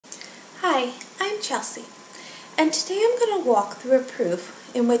Hi, I'm Chelsea, and today I'm going to walk through a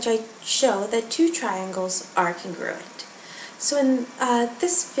proof in which I show that two triangles are congruent. So in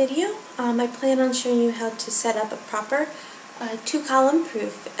this video, I plan on showing you how to set up a proper two-column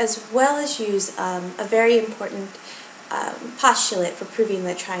proof, as well as use a very important postulate for proving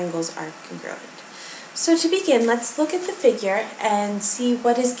that triangles are congruent. So to begin, let's look at the figure and see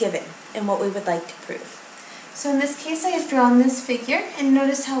what is given and what we would like to prove. So in this case, I have drawn this figure, and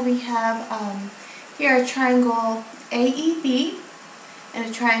notice how we have here a triangle AEB and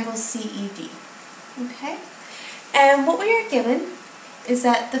a triangle CED. Okay? And what we are given is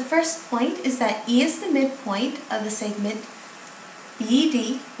that the first point is that E is the midpoint of the segment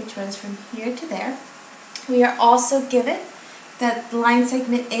BD, which runs from here to there. We are also given that the line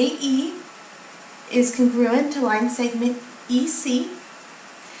segment AE is congruent to line segment EC.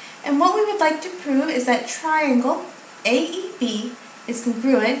 And what we would like to prove is that triangle AEB is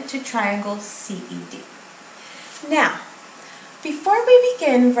congruent to triangle CED. Now, before we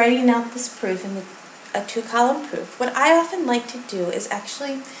begin writing out this proof in a two-column proof, what I often like to do is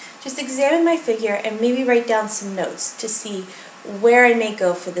actually just examine my figure and maybe write down some notes to see where I may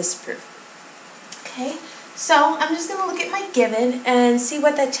go for this proof. Okay, so I'm just going to look at my given and see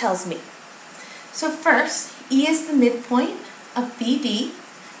what that tells me. So first, E is the midpoint of BD.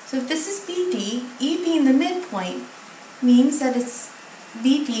 So if this is BD, E being the midpoint means that it's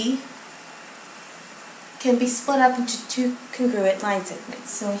BD can be split up into two congruent line segments.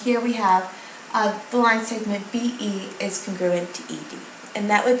 So here we have the line segment BE is congruent to ED, and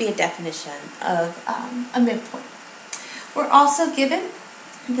that would be a definition of a midpoint. We're also given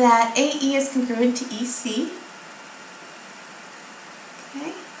that AE is congruent to EC.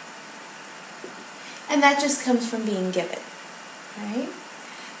 Okay? And that just comes from being given. Right?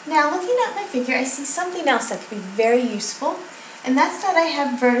 Now, looking at my figure, I see something else that could be very useful, and that's that I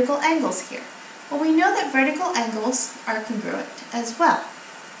have vertical angles here. Well, we know that vertical angles are congruent as well.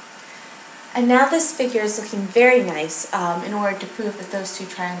 And now this figure is looking very nice in order to prove that those two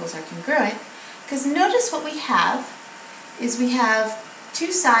triangles are congruent, because notice what we have is we have two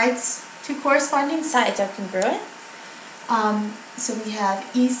corresponding sides are congruent. So we have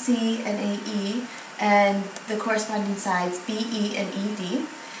EC and AE, and the corresponding sides BE and ED.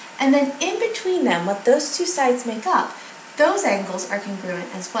 And then in between them, what those two sides make up, those angles are congruent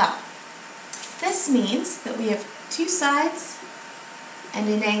as well. This means that we have two sides and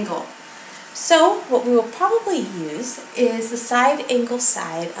an angle. So what we will probably use is the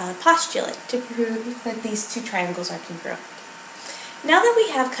side-angle-side postulate to prove that these two triangles are congruent. Now that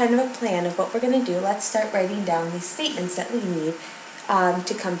we have kind of a plan of what we're going to do, let's start writing down these statements that we need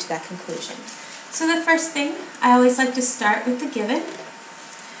to come to that conclusion. So the first thing, I always like to start with the given.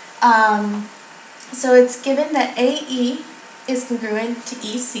 So it's given that AE is congruent to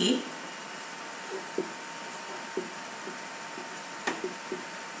EC.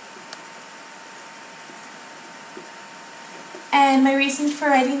 And my reason for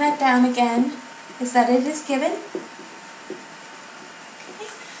writing that down again is that it is given. Okay.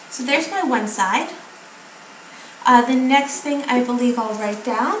 So there's my one side. The next thing I believe I'll write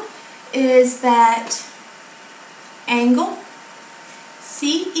down is that angle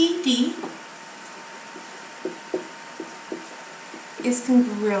CED is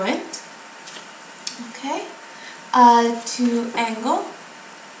congruent, okay, to angle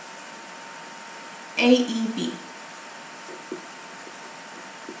AEB.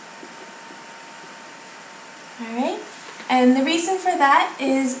 Alright, and the reason for that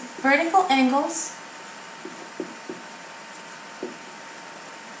is vertical angles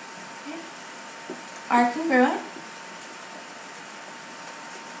are congruent.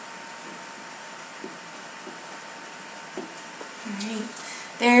 Alright,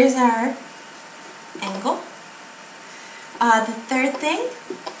 there's our angle. The third thing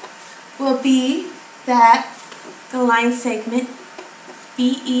will be that the line segment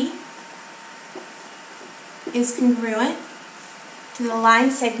BE is congruent to the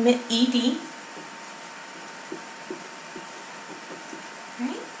line segment ED.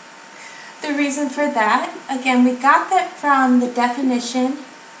 Right? The reason for that, again, we got that from the definition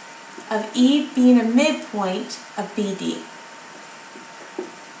of E being a midpoint of BD.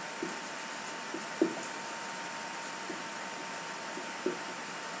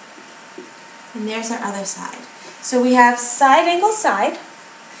 And there's our other side. So we have side angle side.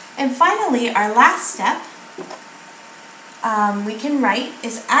 And finally, our last step we can write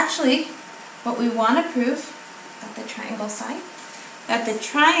is actually what we want to prove at the triangle side, that the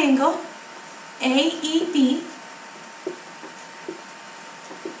triangle AEB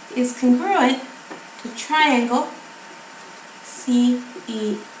is congruent to triangle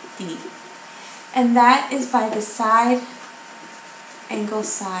CED. And that is by the side angle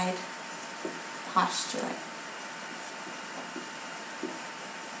side postulate.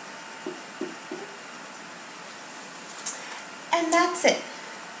 And that's it.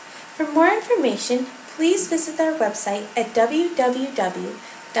 For more information, please visit our website at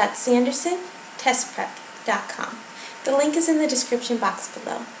www.sandersontestprep.com. The link is in the description box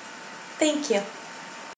below. Thank you.